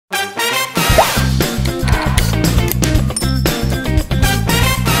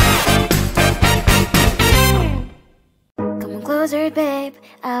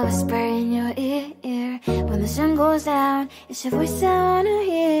I'll whisper in your ear. When the sun goes down, it's your voice I wanna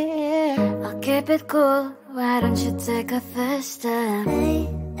hear. I'll keep it cool, why don't you take a first step? Hey,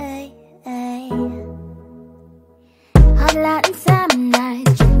 hey, hey. Hot light and summer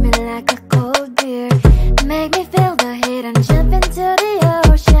nights, treat me like a cold beer. Make me feel the heat and jump into the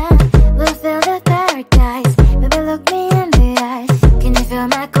ocean. We'll feel the paradise, baby look me in the eyes. Can you feel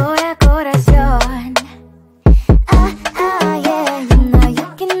my corazón? Yeah, you know you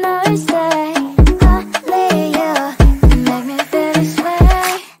can always stay. Only you can make me feel this way.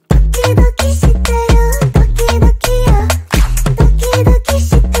 Doki doki shiteru, doki doki yo. Doki doki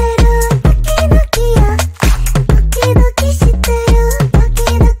shiteru, doki doki yo. Doki doki shiteru, doki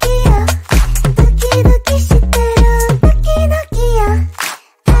doki yo. Doki doki shiteru, doki doki yo.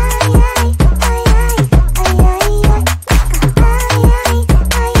 Ay ay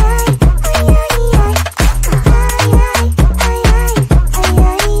ay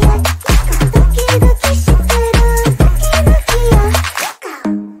ay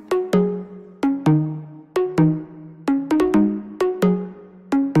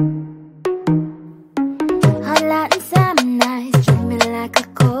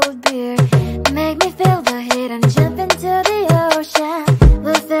ay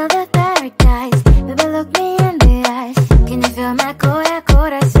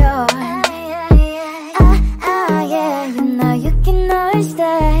ay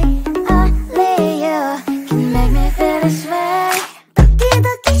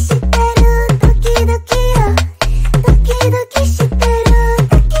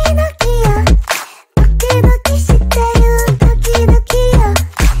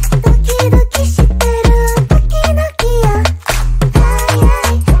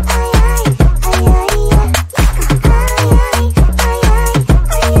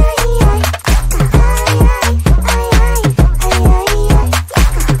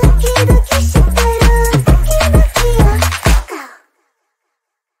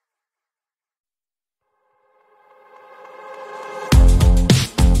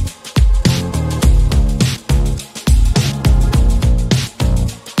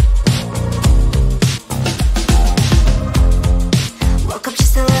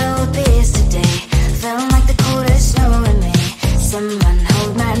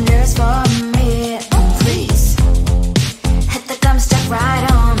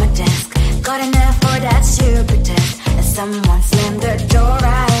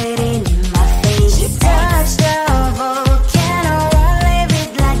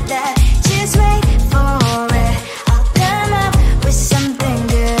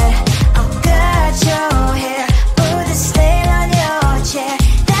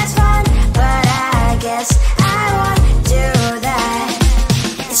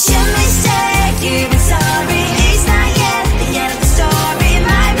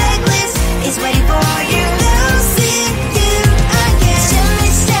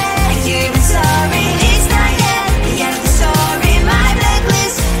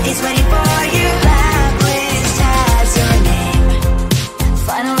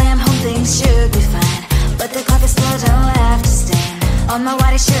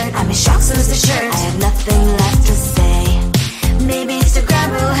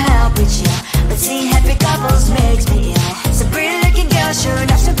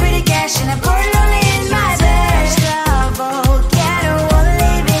ay ay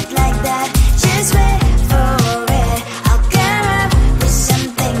ay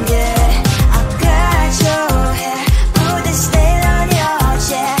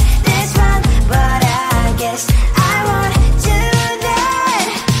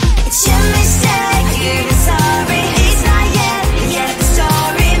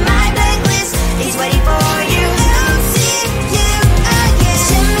ay ay.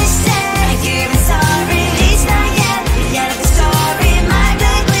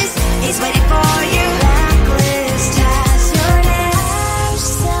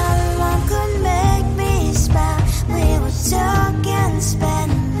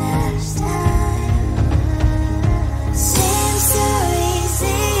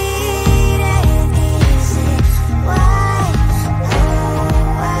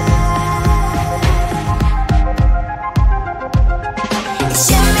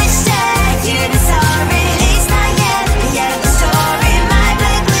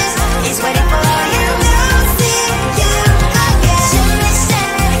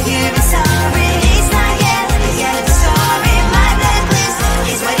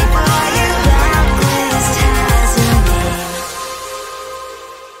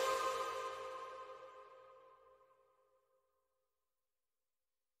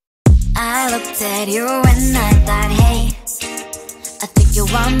 I looked at you and I thought, hey, I think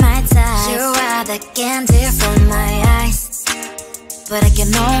you want my type. You are the candy for my eyes, but I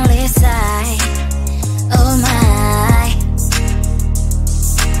can only sigh. Oh my.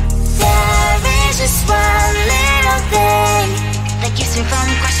 There is just one little thing that keeps me from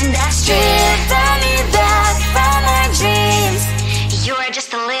crossing that street. Stripping me back from my dreams. You are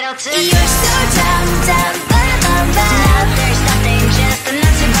just a little too good. You're so dumb, dumb, ba-da-bum, now there's nothing, just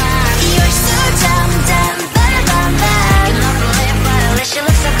enough to bomb. You're so dumb, dumb, ba-da-bum, you know the lip, but at least you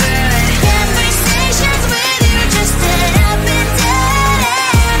look so good. Conversations with you just end up in dead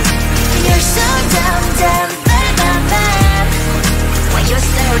end. You're so dumb, dumb, ba-da-bum, when you're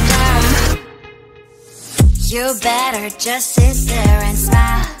so dumb. You better just sit there and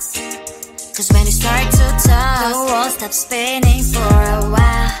smile, 'cause when you start to talk, the world stops spinning for a while.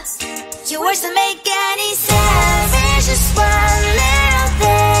 Your words don't make any sense. There's just one little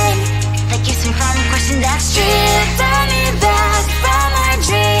thing that keeps me from crossing that street. Stripping me back from my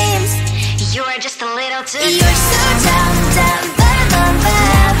dreams. You are just a little too good. You're so dumb, dumb, ba-da-bum,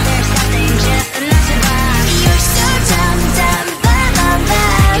 now there's nothing, just enough to bomb. You're so dumb, dumb,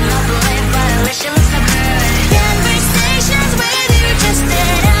 ba-da-bum, you know the lip, but at least you look so good. Conversations with you just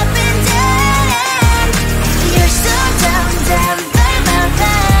end up in dead end. You're so dumb, dumb,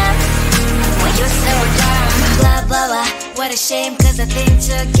 ba-da-bum, when you're so dumb. Blah, blah, blah, what a shame, 'cause I think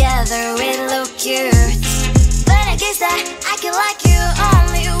together we look cute. But I guess that I can like you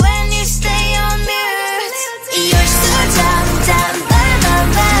only when you stay on mute. You're so dumb, dumb,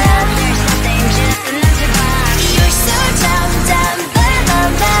 ba-da-bum, there's nothing, just enough to bomb. You're so dumb, dumb,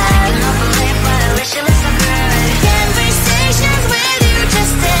 ba-da-bum, you know the lip, but at least you look so good. Conversations with you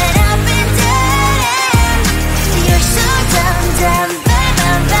just end up in dead end. You're so dumb, dumb,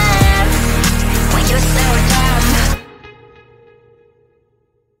 ba-da-bum, when you're so dumb.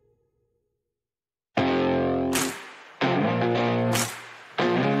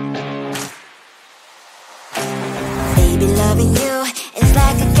 Baby, loving you is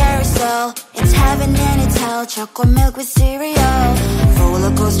like a carousel. It's heaven and it's hell. Chocolate milk with cereal.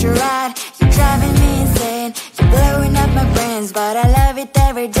 Roller coaster ride, you're driving me insane. You're blowing up my brains, but I love it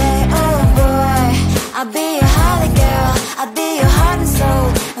every day. Oh boy, I'll be your holly girl, I'll be your heart and soul.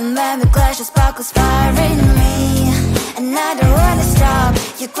 And when we clash, the sparkles fire in me, and I don't wanna stop.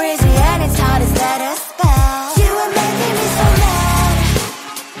 You're crazy and it's hard as let a spell. You are making me so mad.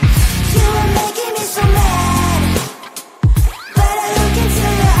 You are making me so mad. But I look into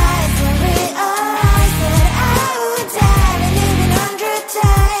your eyes and realize that I would die and even 100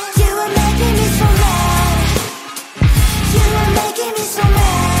 times. You are making me so mad. You are making me so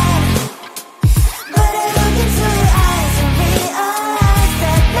mad. But I look into your eyes and realize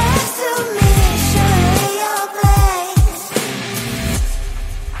that next to me is surely your place.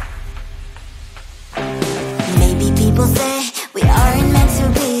 Maybe people say we aren't meant to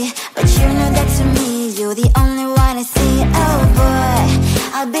be, but you know that to me, you're the only one I see. Oh boy,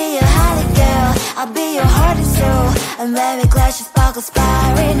 I'll be your holly girl, I'll be your heart and soul. And when we clash, the sparkles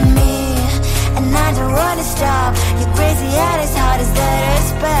fire in me, and I don't wanna stop. You're crazy and as hard as that a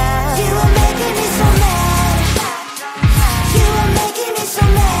spell. You are making me so mad. You are making me so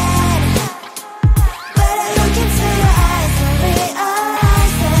mad. But I look into your eyes and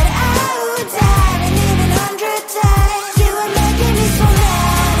realize that I would die and even 100 times. You are making me so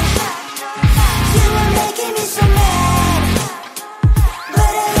mad. You are making me so mad.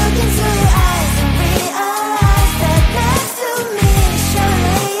 But I look into your eyes and realize that next to me is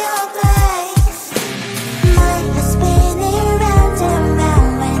surely your place. Mind is spinning round and round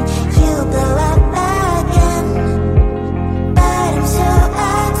when you blow up again. But I'm so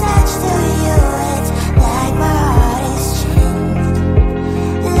attached to you, it's like my heart is chained.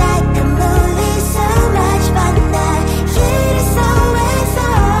 Like a movie, so much fun that heat is always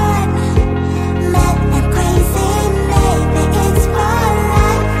on. Mad and crazy, maybe it's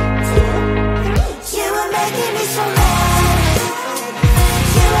alright. You are making me so mad.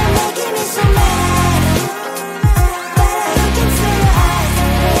 You are making me so mad. But I look into your eyes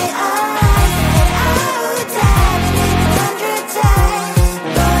and realize that I would die and even 100 times.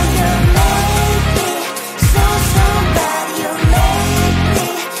 Boy, you make me so, so bad. You make me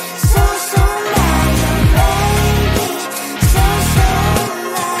so, so mad. You make me so, so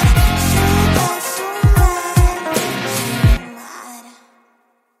mad. So bad, so mad, so mad.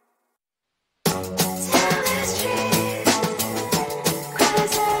 Tell me the truth,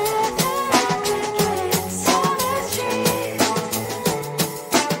 'cause I love you like a dream. Tell me the truth.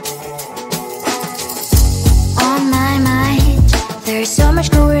 On my mind, there's so much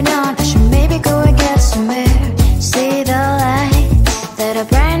going on. I should maybe go and get somewhere. See the lights that are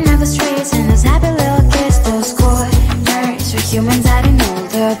bright on the streets, and those happy little kids, those corners where humans I don't know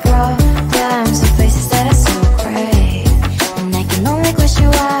only question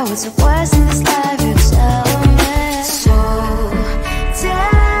why was it worse in this life, you tell me. So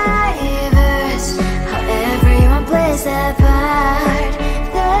diverse, how everyone plays their part.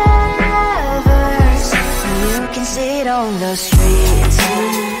 The verse, you can see it on the streets.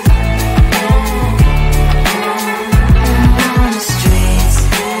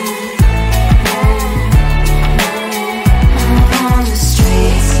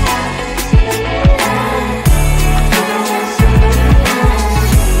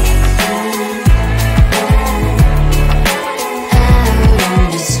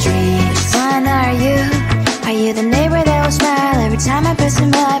 Time I pass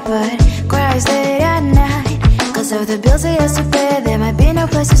him by, but cries late at night. Cause of the bills I used to pay, there might be no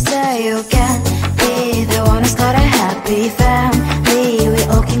place to stay. You can't be the one who's got a happy family. We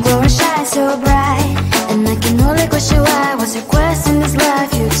all can glow and shine so bright. And I can only question why was your quest in this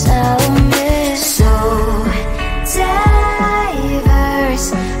life, you tell me. So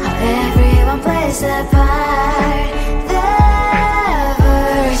diverse, how everyone plays their part. The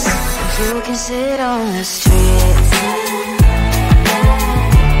verse, you can see it on the streets.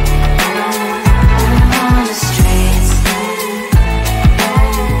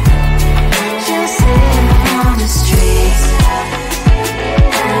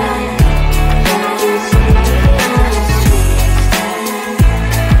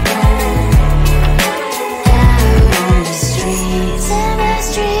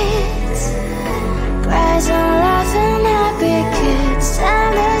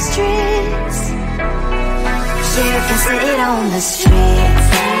 You can see it on the streets.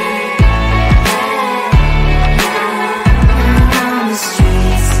 On the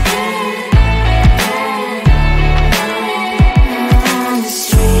streets. On the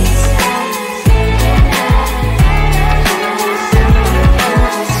streets.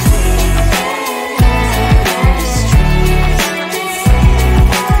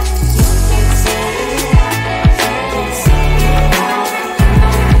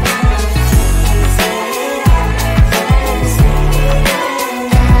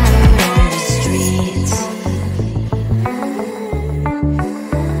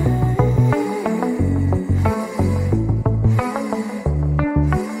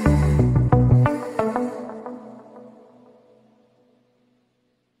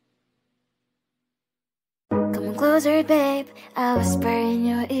 Closer, babe, I'll whisper in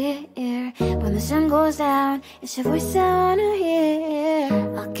your ear. When the sun goes down, it's your voice I wanna hear.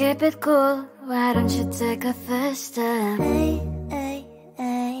 I'll keep it cool, why don't you take a first step? Hey, hey,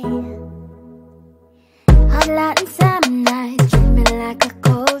 hey. Hot light and summer nights, treat me like a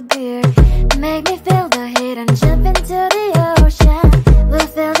cold beer. Make me feel the heat and jump into the ocean. We'll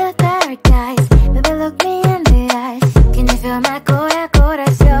feel the paradise, baby look me in the eyes. Can you feel my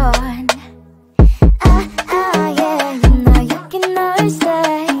corazón? Yeah, you know you can always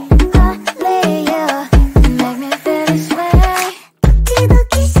say only you make me feel this way. Doki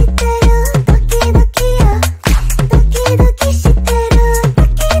doki shiteru, doki doki yo. Doki doki shiteru,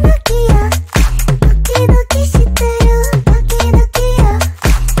 doki doki yo. Doki doki shiteru, doki doki yo.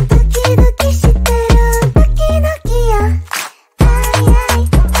 Doki doki shiteru, doki doki yo. Ay ay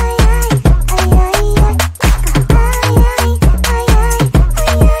ay ay ay ay ay. Ay ay ay ay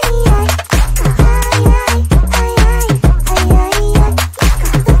ay ay ay.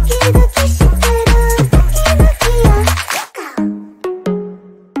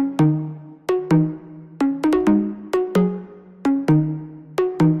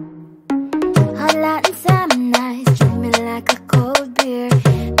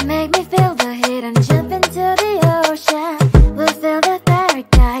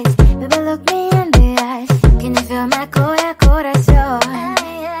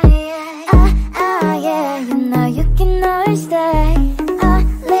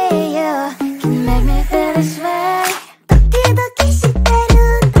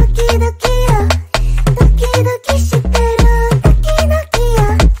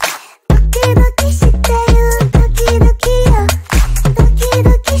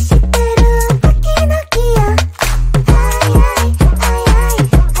 Yeah.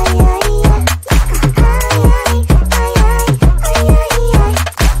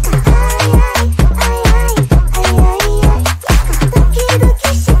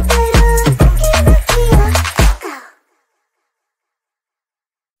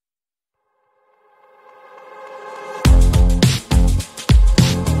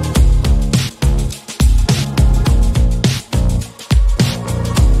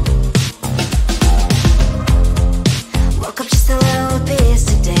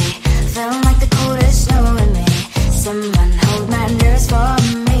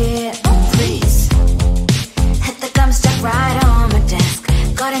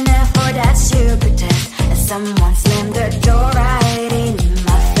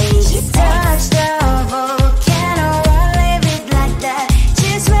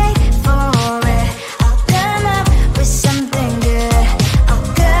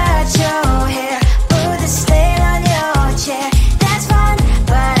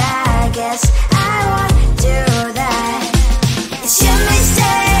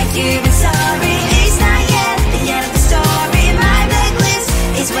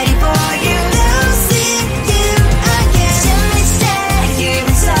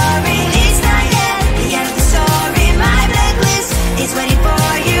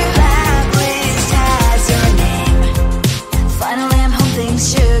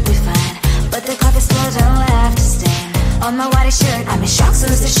 be fine, but the carpet's still don't left to stain. On my white shirt, I'm in shock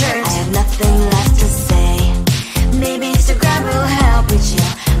since the shirt. I have nothing left to say. Maybe Instagram will help with you,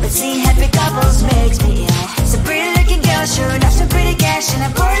 but seeing happy couples makes me ill. So pretty looking girl, sure enough, so pretty cash, and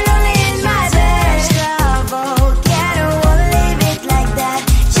I'm pouring only in my bed. Trouble, yeah, I don't wanna leave it like that.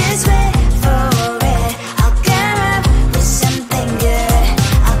 Just wait for it. I'll come up with something good.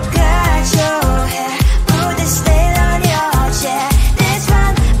 I'll cut your hair, put the stain on your chair. That's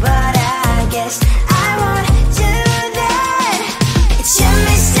fun, but I guess I won't do that. It's your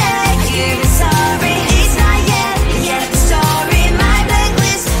mistake, you're sorry. It's not yet the end of the story. My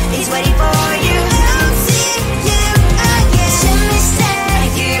blacklist is waiting for you. I'll see you again. It's your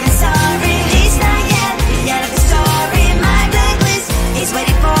mistake, you're sorry. It's not yet the end of the story. My blacklist is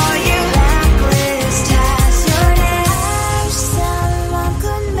waiting for you. Blacklist has your name. I wish someone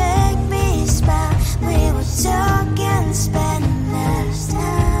could make me smile. We would talk and spend less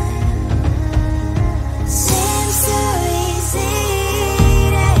time. Seems so easy,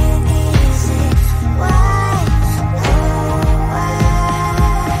 it ain't easy. Why, oh why?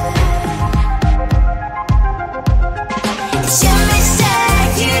 It's your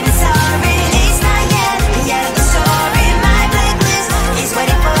mistake, you're sorry. It's not yet the end of the story. My blacklist is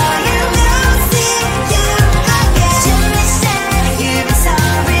waiting for you. I'll see you again. It's your mistake, you're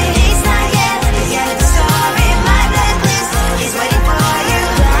sorry. It's not yet the end of the story. My blacklist is waiting for you.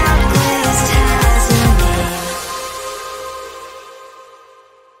 Blacklist has your name.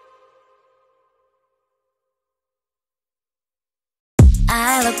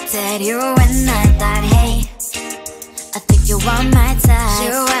 I looked at you and I thought, hey, I think you want my type.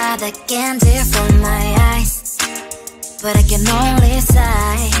 You are the candy from my eyes, but I can only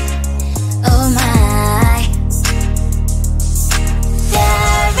sigh. Oh my.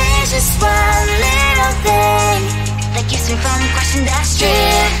 There is just one little thing that keeps me from crossing that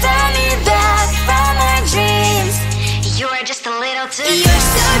street. Drive me back from my dreams. You are just a little too good. You're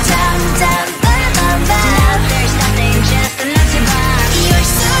so dumb, dumb, bum, bum, bum. Now there's nothing, just enough to buy. You're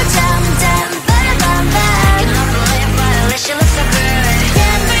so dumb, dumb, bum, bum, bum. I cannot believe what I wish you look so good.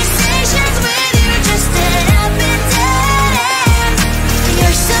 Conversations with you just end up in dead end.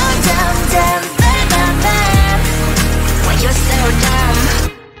 You're so dumb, dumb, bum, bum, bum. Why you're so dumb?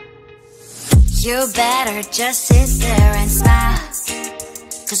 You better just sit there and smile,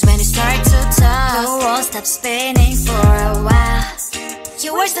 'cause when you start to talk, the world stops spinning for a while.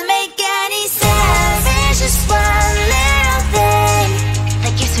 Your words don't make any sense. There's just one little thing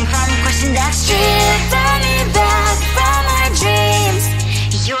that keeps me from crossing that street. Turn me back from our dreams.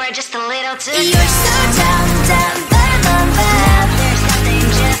 You are just a little too good. You're so dumb, dumb, bum, bum, bum. There's nothing,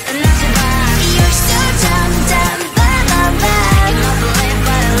 just enough to buy. You're so dumb, dumb, bum, bum, bum. I cannot believe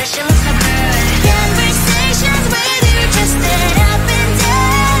what I wish you look so good. Conversations with you just end up in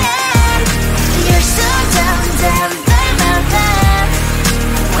dead end. You're so dumb, dumb, bum, bum, bum.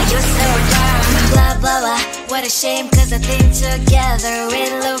 Why you're so dumb? Blah, blah, blah. What a shame, 'cause I think together we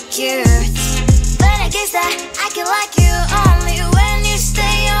look cute. But I guess that I can like you only when you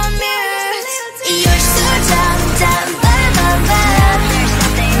stay on mute. You're so dumb, dumb, bum, bum, bum. There's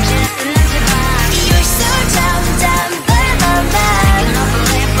nothing, just enough to buy. You're so dumb, dumb, bum, bum, bum. I cannot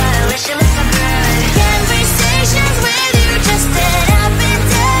believe what I wish you look so good. Conversations with you just end up in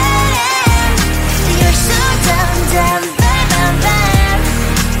dead end. You're so dumb, dumb, bum, bum, bum.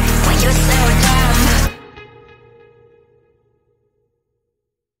 Why you're so dumb?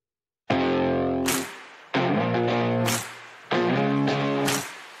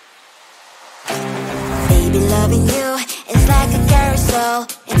 Baby, loving you is like a carousel.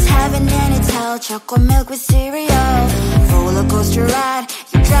 It's heaven and it's hell. Chocolate milk with cereal. Roller coaster ride,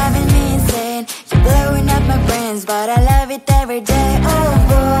 you're driving me insane. You're blowing up my brains, but I love it every day. Oh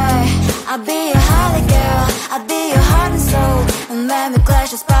boy, I'll be your holly girl. I'll be your heart and soul. And when we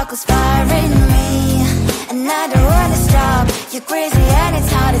clash, the sparkles fire in me. And I don't wanna stop. You're crazy and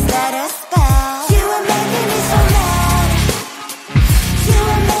it's hard to set a spell. You are making me so mad. You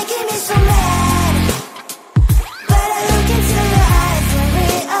are making me so mad. But I look into your eyes and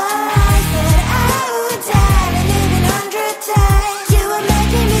realize that I would die and even 100 times. You are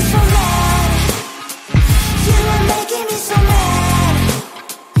making me so mad. You are making me so mad.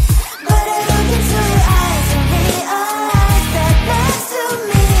 But I look into your eyes and realize that next to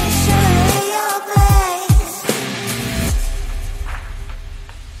me is surely your place.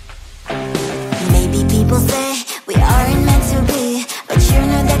 Maybe people say we aren't meant to be, but you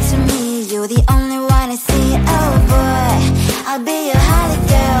know that to me, you're the only one I see. Oh boy, I'll be your holly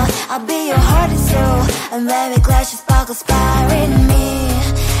girl. I'll be your heart and soul. And when we clash, the sparkles fire in me.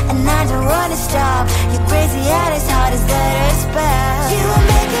 And I don't wanna stop. You're crazy and it's hard as that a spell. You are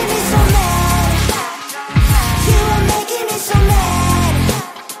making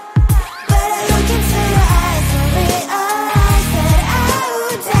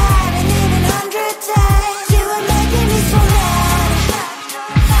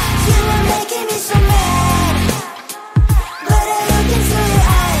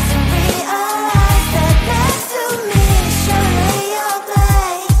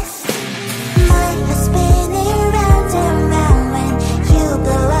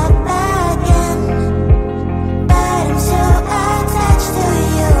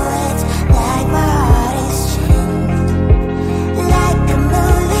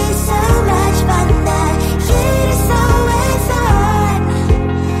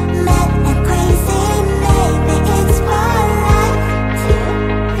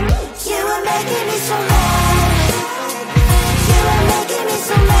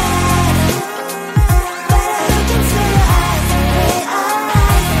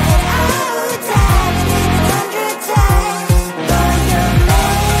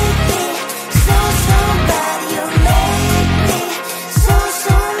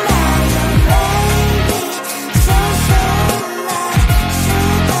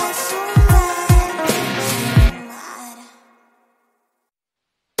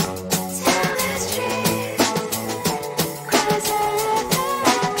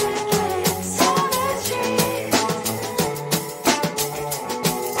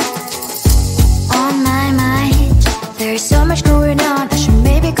There's so much going on, I should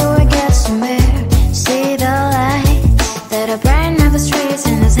maybe go and get some air. See the lights that are brighten up the streets,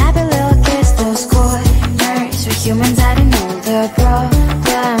 and those happy little kids, those corners where humans hiding all their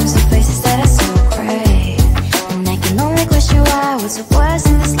problems, the places that are so great. And I can only question why, what's the worst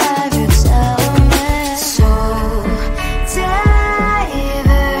in this life, you tell me. So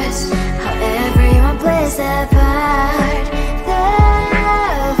diverse, how everyone plays their part.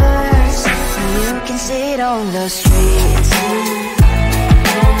 Their verse, and you can see it on the streets.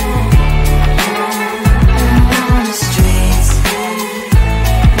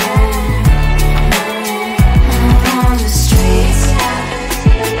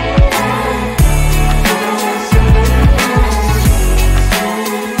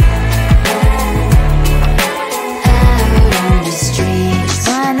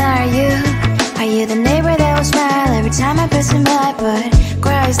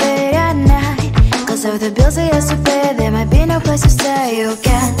 Of the bills I used to pay, there might be no place to stay. You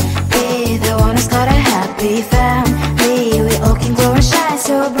can be the one who's got a happy family. We all can glow and shine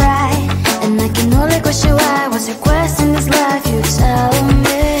so bright, and I can only question why. What's your quest in this life, you tell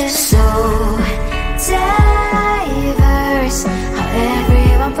me. So diverse, how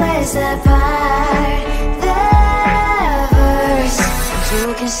everyone plays their part. Their verse,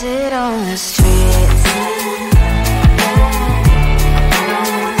 you can sit on the streets.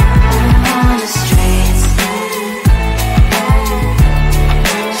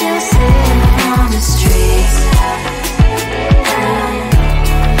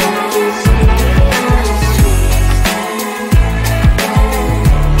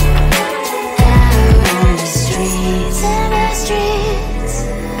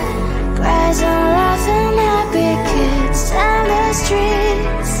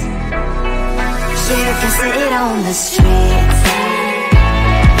 You can sit on the streets.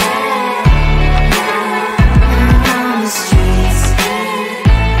 On the streets.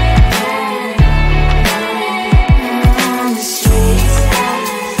 On the streets.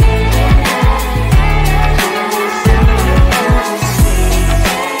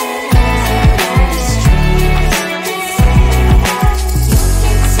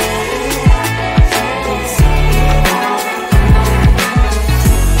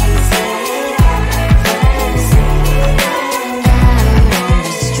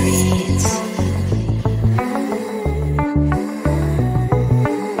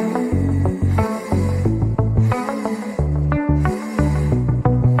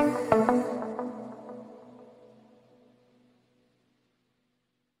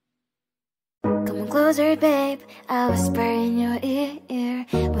 Closer, babe, I'll whisper in your ear.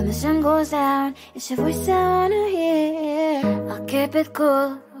 When the sun goes down, it's your voice I wanna hear. I'll keep it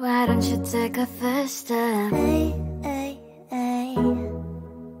cool, why don't you take a first step? Hey, hey, hey.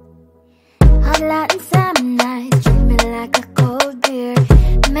 Hot light and summer nights, treat me like a cold beer.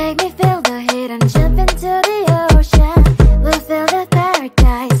 Make me feel the heat and jump into the ocean. We'll feel the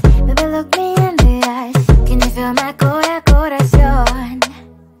paradise, baby, look me in the eyes. Can you feel my corazón?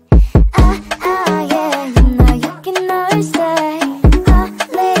 Yeah, you know you can always stay.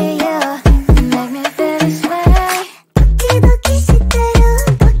 Only you can make me feel this way. Doki doki shiteru,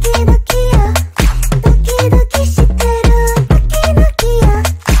 doki doki yo. Doki doki shiteru, doki doki yo.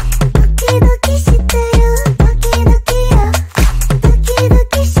 Doki doki shiteru, doki doki yo. Doki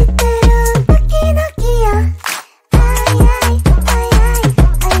doki shiteru, doki doki yo. Ay ay ay ay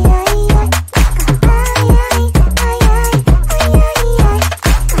ay ay ay. Ay ay ay ay ay ay ay.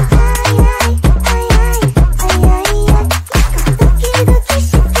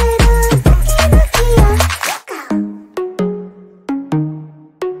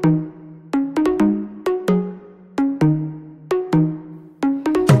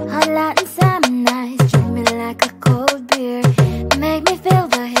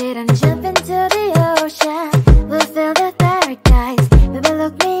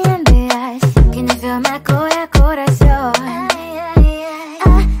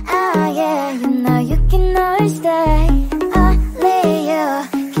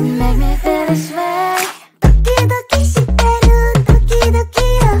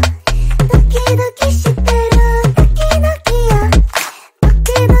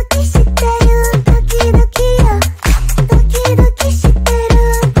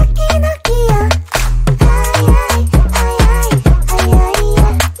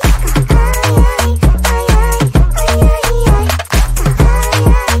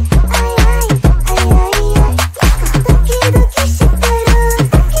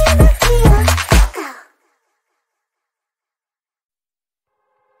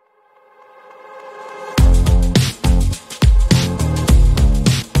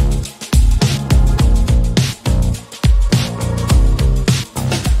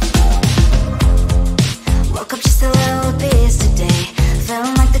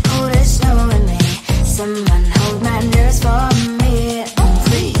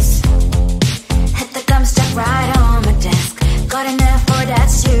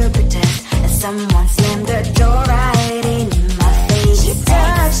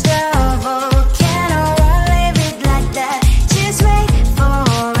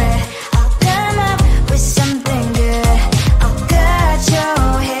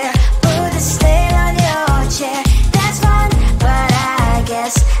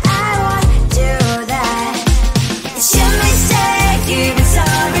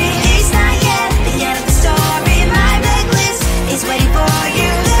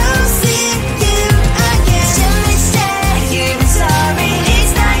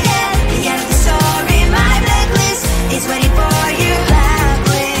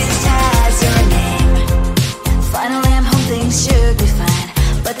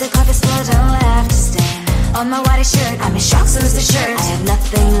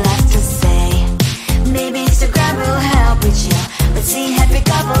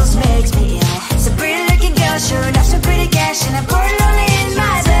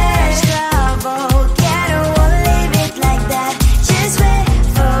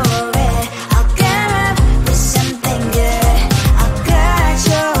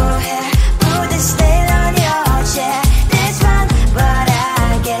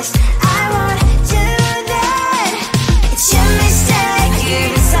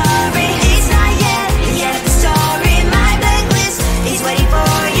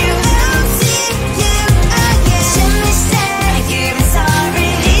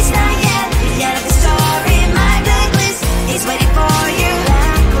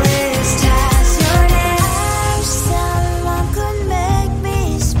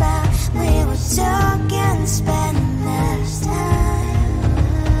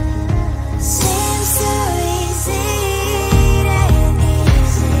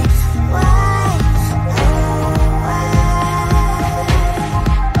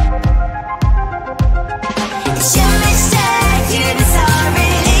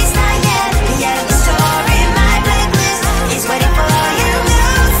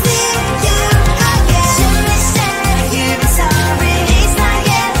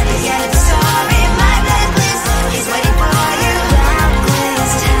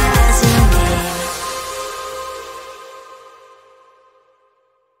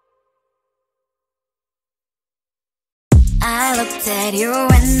 looked at you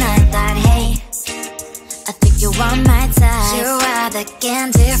and I thought, hey, I think you are my type. You are the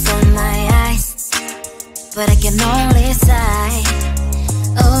candy from my eyes, but I can only sigh,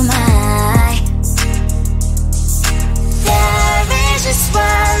 oh my. There is just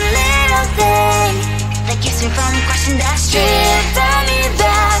one little thing that keeps me from crossing that street. Driven me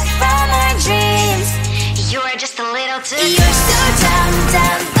back from my dreams. You are just a little too close. You're so dumb,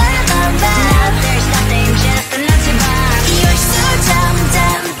 dumb, bum, bum, bum. Now there's nothing, just enough to bomb. You're so dumb,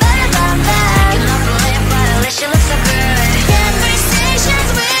 dumb, bum, bum, bum. You love to live, but at least you look so good.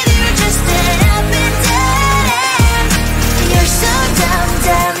 Conversations with you just end up in dead end. You're so dumb,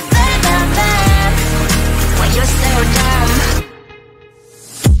 dumb, bum, bum, bum. Why you're so dumb?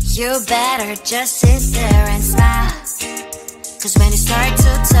 You better just sit there and smile, 'cause when you start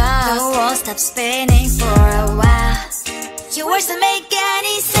to talk, the world stops spinning for a while. Your words don't make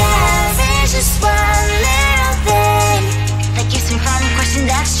any sense. There's just one little thing that keeps me from crossing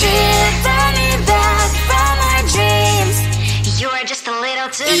that street. Driven me back from my dreams. You are just a little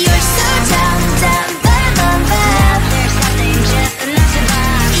too close. You're so dumb, dumb, bum, bum, bum. Now there's nothing, just enough to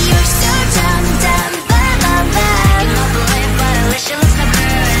bomb. You're so dumb, dumb, bum, bum, bum. You love to live, but at least you look so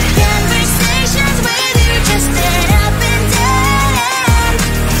good. Conversations with you just end up in dead end.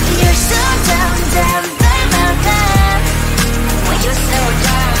 You're so dumb, dumb, bum, bum, bum. Why you're so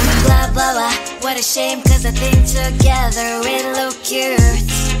dumb? Blah, blah, blah. What a shame, 'cause I think together we look cute.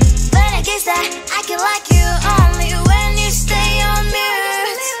 But I guess that I can like you only when you stay on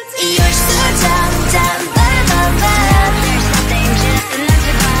mute. You're so dumb, dumb, bum, bum, bum. There's nothing, just enough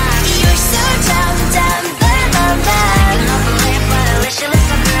to bomb. You're so dumb, dumb, bum, bum, bum. You love to live, but at least you look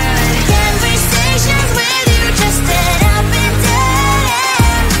so good. Conversations with you just end up in dead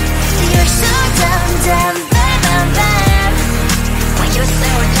end. You're so dumb, dumb, bum, bum, bum. Why you're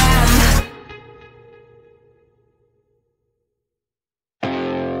so dumb?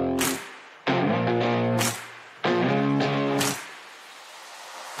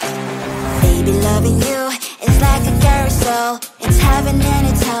 Baby, loving you is like a carousel. It's heaven and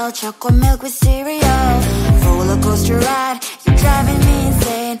it's hell. Chocolate milk with cereal. Roller coaster ride. You're driving me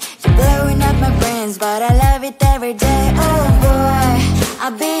insane. You're blowing up my brains, but I love it every day. Oh boy,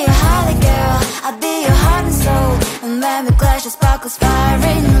 I'll be your holly girl. I'll be your heart and soul. And when we clash, the sparkles fire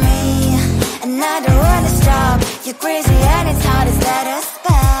in me. And I don't wanna stop. You're crazy and it's hard as let us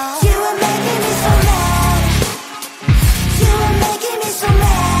spell. You are making me so mad. You are making me so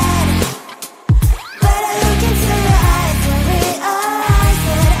mad. But I look into your eyes and realize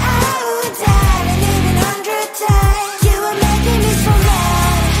that I would die and even 100 times. You are making me so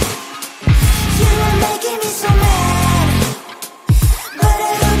mad. You are making me so mad. But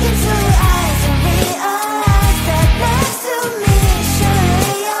I look into your eyes and realize that next to me is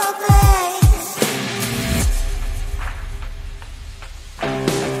surely your place.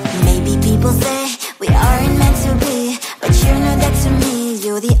 Maybe people say we aren't meant to be, but you know that to me,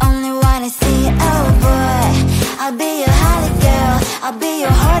 you're the only one I see. Oh boy, I'll be your holly girl. I'll be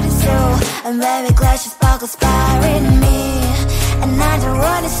your heart and soul. And when we clash, the sparkles fire in me. And I don't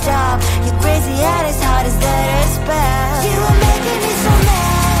wanna stop. You're crazy and as hard as let us spell. You are making me so mad.